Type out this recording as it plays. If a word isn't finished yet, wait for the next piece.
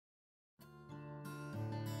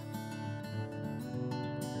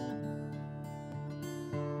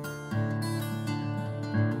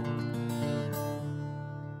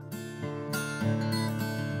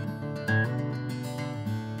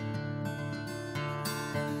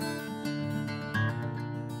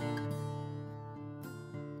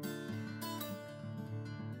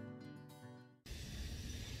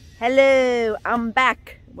Hello, I'm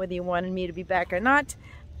back. Whether you wanted me to be back or not,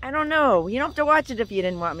 I don't know. You don't have to watch it if you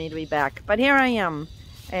didn't want me to be back. But here I am.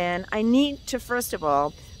 And I need to, first of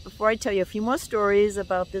all, before I tell you a few more stories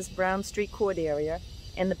about this Brown Street Court area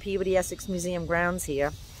and the Peabody Essex Museum grounds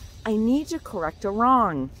here, I need to correct a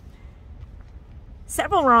wrong.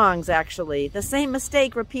 Several wrongs, actually. The same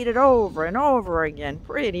mistake repeated over and over again.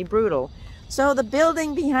 Pretty brutal. So the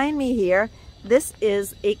building behind me here, this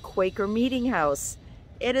is a Quaker meeting house.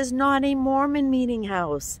 It is not a Mormon meeting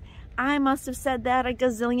house. I must have said that a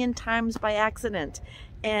gazillion times by accident,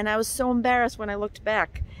 and I was so embarrassed when I looked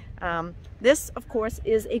back. This, of course,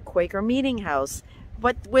 is a Quaker meeting house.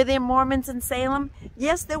 But were there Mormons in Salem?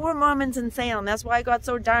 Yes, there were Mormons in Salem. That's why I got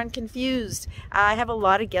so darn confused. I have a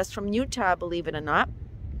lot of guests from Utah, believe it or not.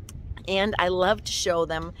 And I love to show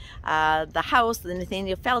them the house, the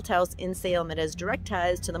Nathaniel Felt house in Salem that has direct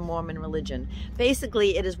ties to the Mormon religion.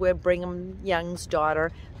 Basically, it is where Brigham Young's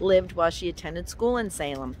daughter lived while she attended school in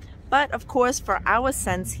Salem. But, of course, for our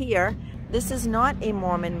sense here, this is not a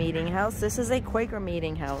Mormon meeting house. This is a Quaker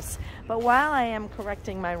meeting house. But while I am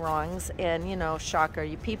correcting my wrongs, and, you know, shocker,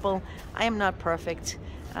 you people, I am not perfect.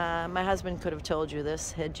 My husband could have told you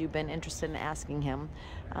this had you been interested in asking him.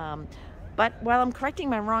 But while I'm correcting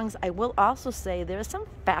my wrongs, I will also say there is some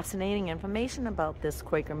fascinating information about this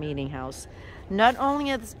Quaker meeting house. Not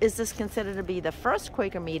only is this considered to be the first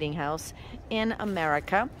Quaker meeting house in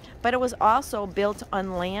America, but it was also built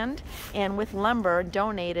on land and with lumber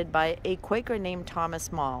donated by a Quaker named Thomas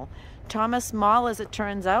Mall. Thomas Mall, as it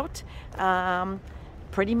turns out,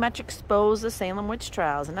 pretty much exposed the Salem witch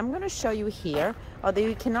trials. And I'm going to show you here, although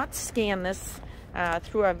you cannot scan this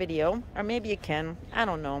through our video, or maybe you can, I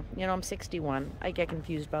don't know. You know, I'm 61. I get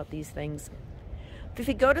confused about these things. If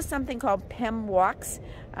you go to something called PEM Walks,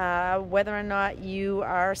 whether or not you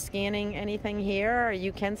are scanning anything here,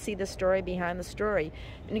 you can see the story behind the story,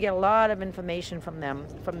 and you get a lot of information from them,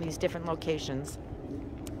 from these different locations.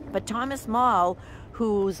 But Thomas Mall,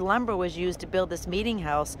 whose lumber was used to build this meeting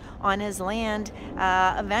house on his land,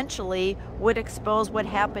 eventually would expose what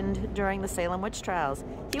happened during the Salem witch trials.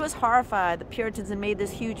 He was horrified. The Puritans had made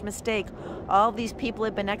this huge mistake. All these people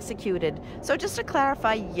had been executed. So just to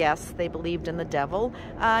clarify, yes, they believed in the devil.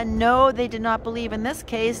 No, they did not believe in this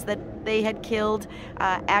case that they had killed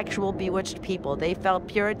actual bewitched people. They felt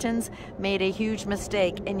Puritans made a huge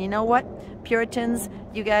mistake. And you know what? Puritans,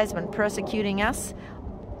 you guys have been persecuting us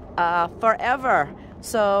forever.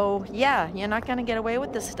 So yeah, you're not going to get away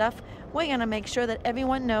with this stuff. We're going to make sure that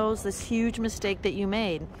everyone knows this huge mistake that you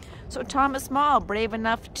made. So Thomas Mall, brave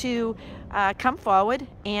enough to come forward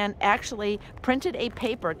and actually printed a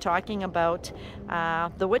paper talking about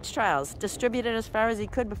the witch trials, distributed as far as he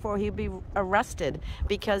could before he'd be arrested,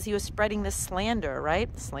 because he was spreading this slander, right?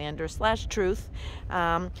 Slander/truth.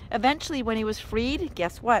 Eventually, when he was freed,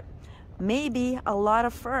 guess what? Maybe a lot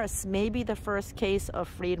of firsts. Maybe the first case of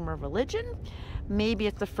freedom of religion. Maybe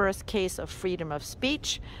it's the first case of freedom of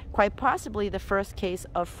speech. Quite possibly the first case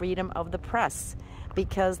of freedom of the press,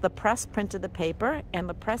 because the press printed the paper and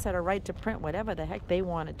the press had a right to print whatever the heck they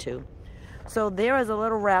wanted to. So there is a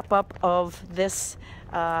little wrap up of this,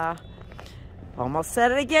 almost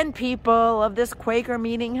said it again, people, of this Quaker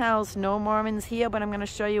meeting house. No Mormons here, but I'm going to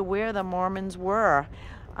show you where the Mormons were.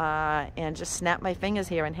 And just snap my fingers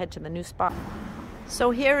here and head to the new spot. So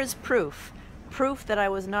here is proof that I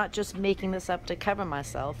was not just making this up to cover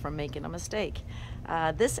myself from making a mistake.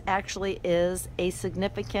 This actually is a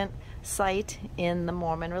significant site in the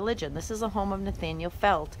Mormon religion. This is a home of Nathaniel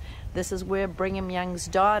Felt. This is where Brigham Young's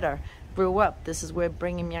daughter grew up. This is where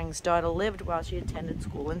Brigham Young's daughter lived while she attended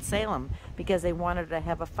school in Salem, because they wanted her to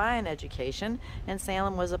have a fine education, and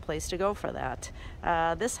Salem was a place to go for that.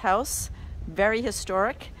 This house, very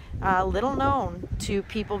historic, little known to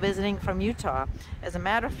people visiting from Utah. As a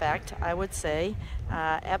matter of fact, I would say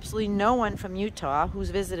absolutely no one from Utah who's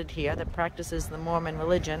visited here that practices the Mormon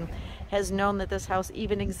religion has known that this house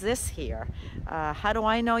even exists here. How do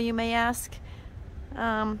I know, you may ask?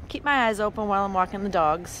 Keep my eyes open while I'm walking the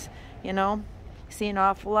dogs. You know, see an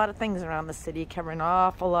awful lot of things around the city, covering an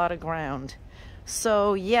awful lot of ground.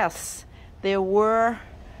 So yes, there were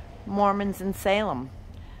Mormons in Salem.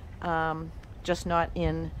 Just not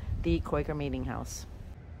in the Quaker meeting house.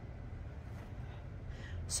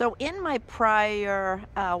 So in my prior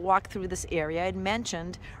walk through this area, I had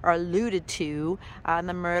mentioned or alluded to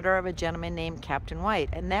the murder of a gentleman named Captain White.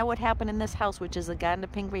 And that would happen in this house, which is the Garden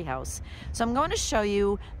of Pingree house. So I'm going to show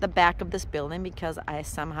you the back of this building, because I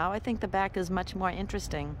think the back is much more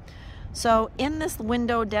interesting. So in this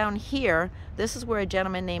window down here, this is where a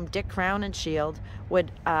gentleman named Dick Crowninshield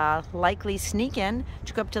would likely sneak in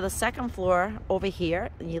to go up to the second floor over here.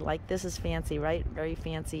 This is fancy, right? Very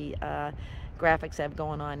fancy graphics I have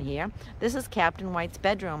going on here. This is Captain White's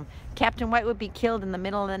bedroom. Captain White would be killed in the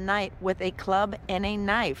middle of the night with a club and a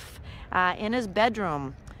knife in his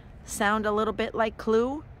bedroom. Sound a little bit like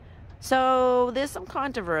Clue? So there's some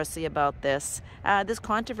controversy about this. There's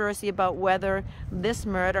controversy about whether this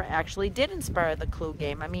murder actually did inspire the Clue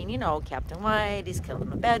game. I mean, you know, Captain White, he's killed in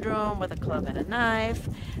the bedroom with a club and a knife.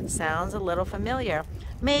 Sounds a little familiar.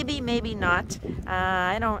 Maybe, maybe not.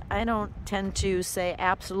 I don't tend to say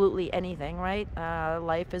absolutely anything, right?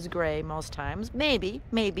 Life is gray most times. Maybe,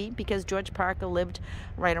 because George Parker lived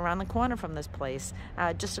right around the corner from this place,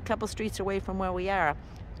 just a couple streets away from where we are.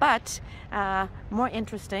 But more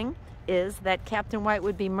interesting is that Captain White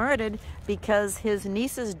would be murdered because his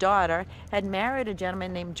niece's daughter had married a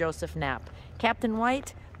gentleman named Joseph Knapp. Captain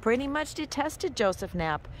White pretty much detested Joseph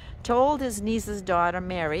Knapp, told his niece's daughter,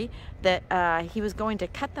 Mary, that he was going to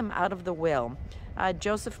cut them out of the will.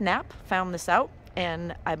 Joseph Knapp found this out,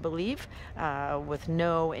 and I believe with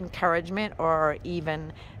no encouragement or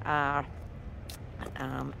even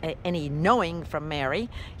any knowing from Mary,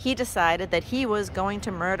 he decided that he was going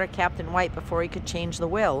to murder Captain White before he could change the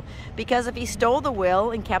will. Because if he stole the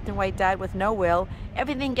will and Captain White died with no will,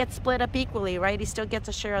 everything gets split up equally, right? He still gets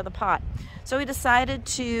a share of the pot. So he decided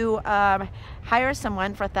to hire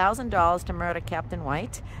someone for $1,000 to murder Captain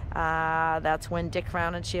White. That's when Dick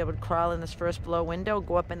Crowninshield would crawl in this first floor window,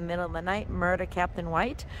 go up in the middle of the night, murder Captain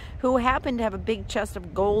White, who happened to have a big chest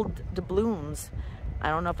of gold doubloons. I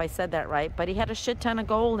don't know if I said that right, but he had a shit ton of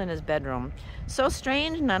gold in his bedroom. So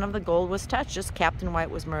strange, none of the gold was touched, just Captain White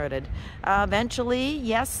was murdered. Eventually,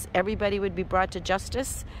 yes, everybody would be brought to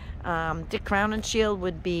justice. Dick Crowninshield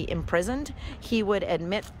would be imprisoned. He would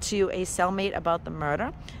admit to a cellmate about the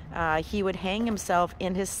murder. He would hang himself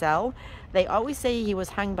in his cell. They always say he was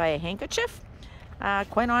hung by a handkerchief.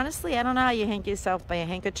 Quite honestly, I don't know how you hang yourself by a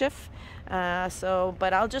handkerchief.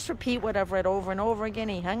 But I'll just repeat what I've read over and over again.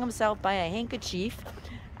 He hung himself by a handkerchief.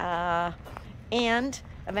 And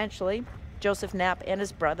eventually, Joseph Knapp and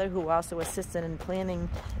his brother, who also assisted in planning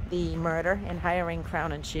the murder and hiring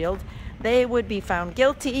Crowninshield, they would be found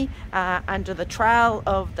guilty under the trial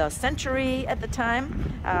of the century at the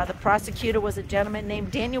time. The prosecutor was a gentleman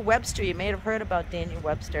named Daniel Webster. You may have heard about Daniel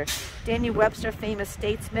Webster. Daniel Webster, famous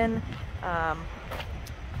statesman,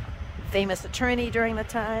 famous attorney during the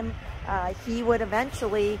time. He would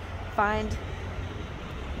eventually find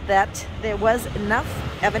that there was enough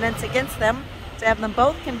evidence against them to have them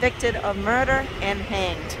both convicted of murder and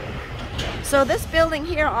hanged. So this building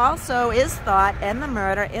here also is thought, and the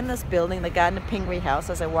murder in this building, the Gardner Pingree House,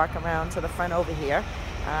 as I walk around to the front over here,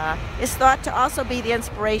 is thought to also be the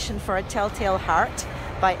inspiration for A Telltale Heart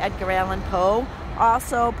by Edgar Allan Poe.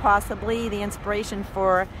 Also possibly the inspiration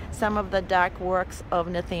for some of the dark works of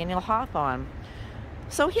Nathaniel Hawthorne.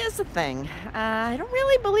 So here's the thing. I don't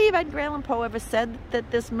really believe Edgar Allan Poe ever said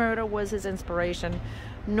that this murder was his inspiration,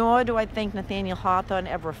 nor do I think Nathaniel Hawthorne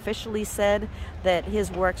ever officially said that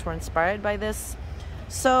his works were inspired by this.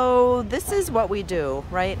 So this is what we do,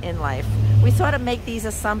 right, in life. We sort of make these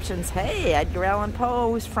assumptions. Hey, Edgar Allan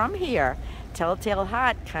Poe is from here. Telltale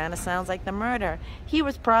Heart kind of sounds like the murder. He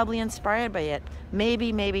was probably inspired by it.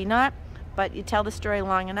 Maybe, maybe not, but you tell the story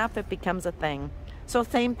long enough, it becomes a thing. So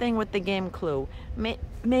same thing with the game Clue.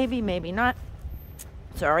 Maybe, maybe not.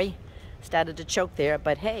 Sorry, started to choke there,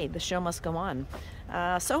 but hey, the show must go on.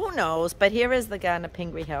 So who knows? But here is the Gardner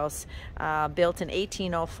Pingree House, built in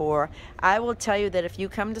 1804. I will tell you that if you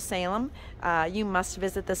come to Salem, you must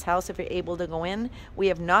visit this house if you're able to go in. We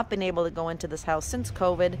have not been able to go into this house since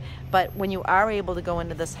COVID, but when you are able to go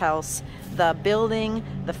into this house, the building,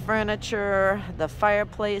 the furniture, the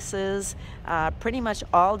fireplaces, pretty much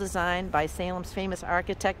all designed by Salem's famous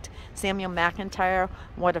architect, Samuel McIntyre,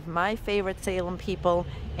 one of my favorite Salem people,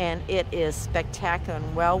 and it is spectacular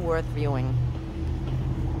and well worth viewing.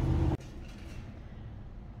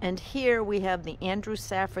 And here we have the Andrew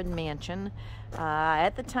Safford Mansion.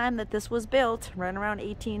 At the time that this was built, right around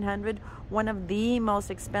 1800, one of the most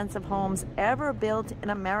expensive homes ever built in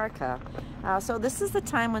America. So this is the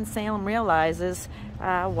time when Salem realizes,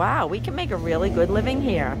 wow, we can make a really good living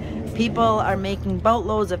here. People are making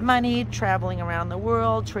boatloads of money, traveling around the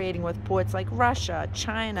world, trading with ports like Russia,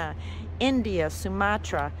 China, India,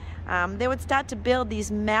 Sumatra. They would start to build these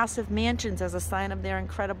massive mansions as a sign of their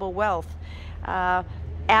incredible wealth.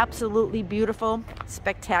 Absolutely beautiful,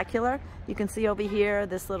 spectacular. You can see over here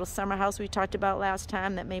this little summer house we talked about last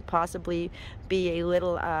time that may possibly be a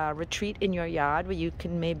little retreat in your yard where you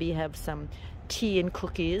can maybe have some tea and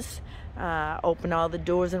cookies, open all the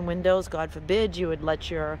doors and windows. God forbid you would let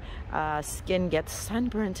your skin get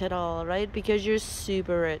sunburnt at all, right? Because you're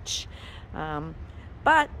super rich.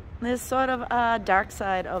 But there's sort of a dark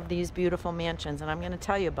side of these beautiful mansions, and I'm going to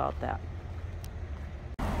tell you about that.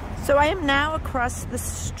 So I am now across the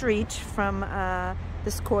street from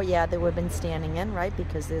this courtyard that we've been standing in, right?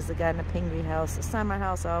 Because there's the Garden of Pingree House, the Summer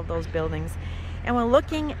House, all of those buildings. And we're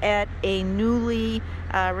looking at a newly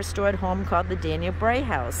restored home called the Daniel Bray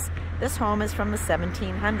House. This home is from the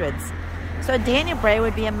 1700s. So Daniel Bray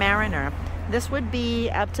would be a mariner. This would be,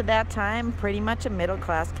 up to that time, pretty much a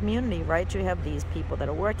middle-class community, right? You have these people that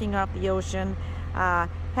are working off the ocean,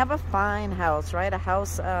 have a fine house, right? A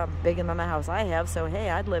house bigger than the house I have, so hey,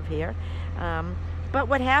 I'd live here. But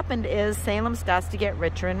what happened is Salem starts to get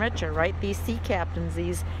richer and richer, right? These sea captains,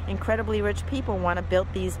 these incredibly rich people want to build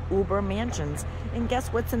these uber mansions. And guess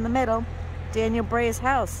what's in the middle? Daniel Bray's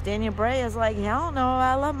house. Daniel Bray is like, hell no,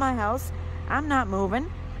 I love my house. I'm not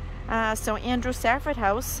moving. So Andrew Safford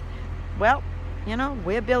House, well, you know,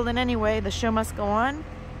 we're building anyway. The show must go on.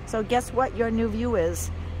 So guess what your new view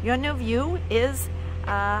is? Your new view is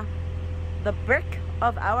the brick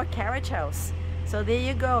of our carriage house. So there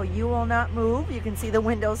you go. You will not move. You can see the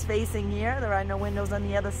windows facing here. There are no windows on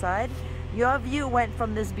the other side. Your view went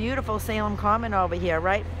from this beautiful Salem Common over here,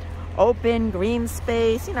 right? Open, green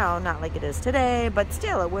space, you know, not like it is today, but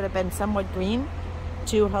still it would have been somewhat green,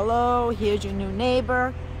 to hello, here's your new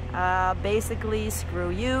neighbor. Basically, screw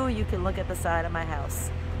you. You can look at the side of my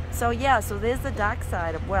house. So yeah, so there's the dark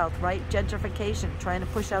side of wealth, right? Gentrification, trying to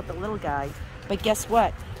push out the little guy. But guess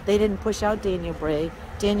what? They didn't push out Daniel Bray.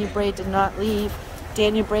 Daniel Bray did not leave.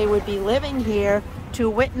 Daniel Bray would be living here to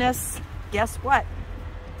witness, guess what?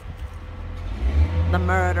 The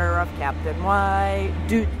murder of Captain White.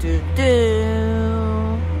 Do, do,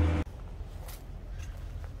 do.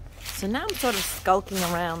 So now I'm sort of skulking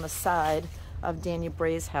around the side of Daniel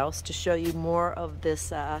Bray's house to show you more of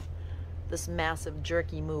this this massive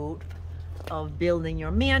jerky move of building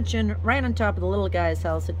your mansion right on top of the little guy's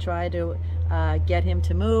house to try to get him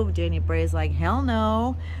to move. Daniel Bray's like, hell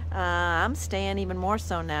no, I'm staying, even more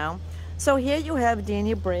so now. So here you have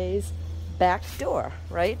Daniel Bray's back door,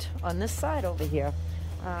 right, on this side over here.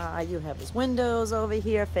 You have his windows over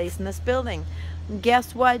here facing this building.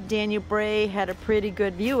 Guess what Daniel Bray had a pretty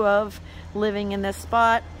good view of living in this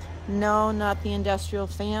spot? No, not the industrial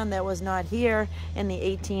fan. That was not here in the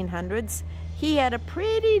 1800s. He had a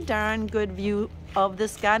pretty darn good view of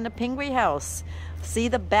this Garden of Pingree house. See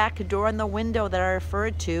the back door and the window that I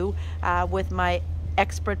referred to with my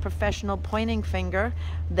expert professional pointing finger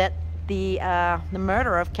that the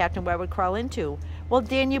murderer of Captain White would crawl into. Well,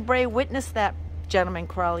 Daniel Bray witnessed that gentleman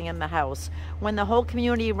crawling in the house. When the whole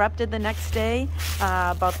community erupted the next day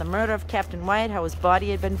about the murder of Captain White, how his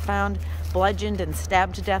body had been found bludgeoned and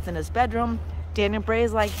stabbed to death in his bedroom, Daniel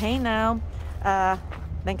Bray's like, hey now,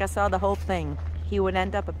 think I saw the whole thing. He would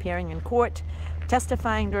end up appearing in court,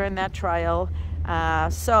 testifying during that trial.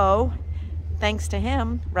 So, thanks to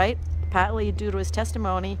him, right, partly due to his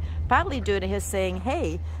testimony, partly due to his saying,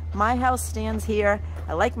 hey, my house stands here,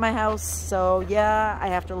 I like my house, so yeah, I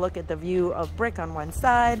have to look at the view of brick on one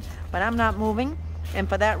side, but I'm not moving. And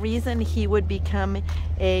for that reason, he would become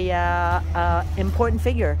a important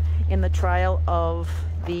figure in the trial of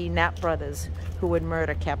the Knapp brothers who would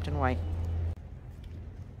murder Captain White.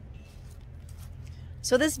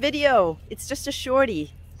 So this video, it's just a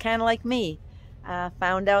shorty, kind of like me.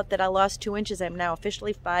 Found out that I lost 2 inches. I'm now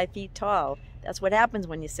officially 5 feet tall. That's what happens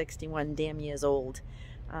when you're 61 damn years old.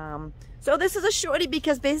 So this is a shorty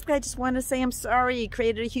because basically I just wanted to say I'm sorry.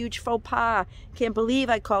 Created a huge faux pas. Can't believe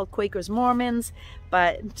I called Quakers Mormons.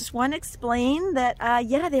 But just want to explain that,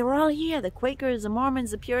 yeah, they were all here. The Quakers, the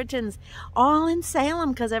Mormons, the Puritans, all in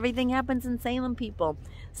Salem because everything happens in Salem, people.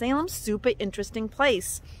 Salem's super interesting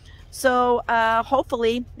place. So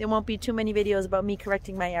hopefully there won't be too many videos about me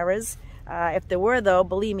correcting my errors. If there were, though,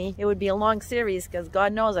 believe me, it would be a long series because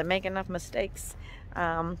God knows I make enough mistakes.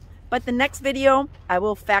 But the next video, I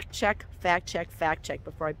will fact check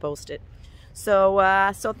before I post it.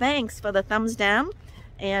 So so thanks for the thumbs down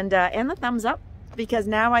and the thumbs up, because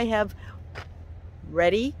now I have,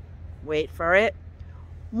 ready, wait for it,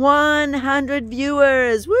 100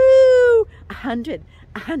 viewers. Woo! 100,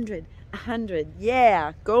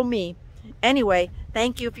 yeah, go me. Anyway,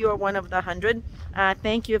 thank you if you are one of the 100.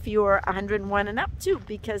 Thank you if you are 101 and up too,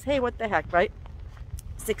 because hey, what the heck, right?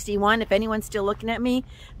 61, if anyone's still looking at me,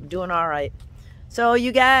 I'm doing all right. So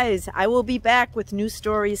you guys, I will be back with new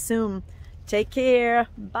stories soon. Take care.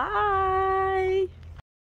 Bye.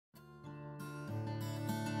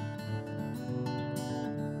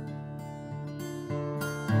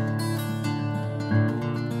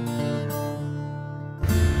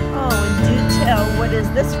 what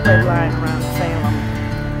is this red line around Salem?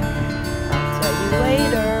 I'll tell you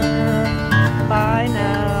later. Bye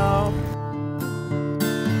now.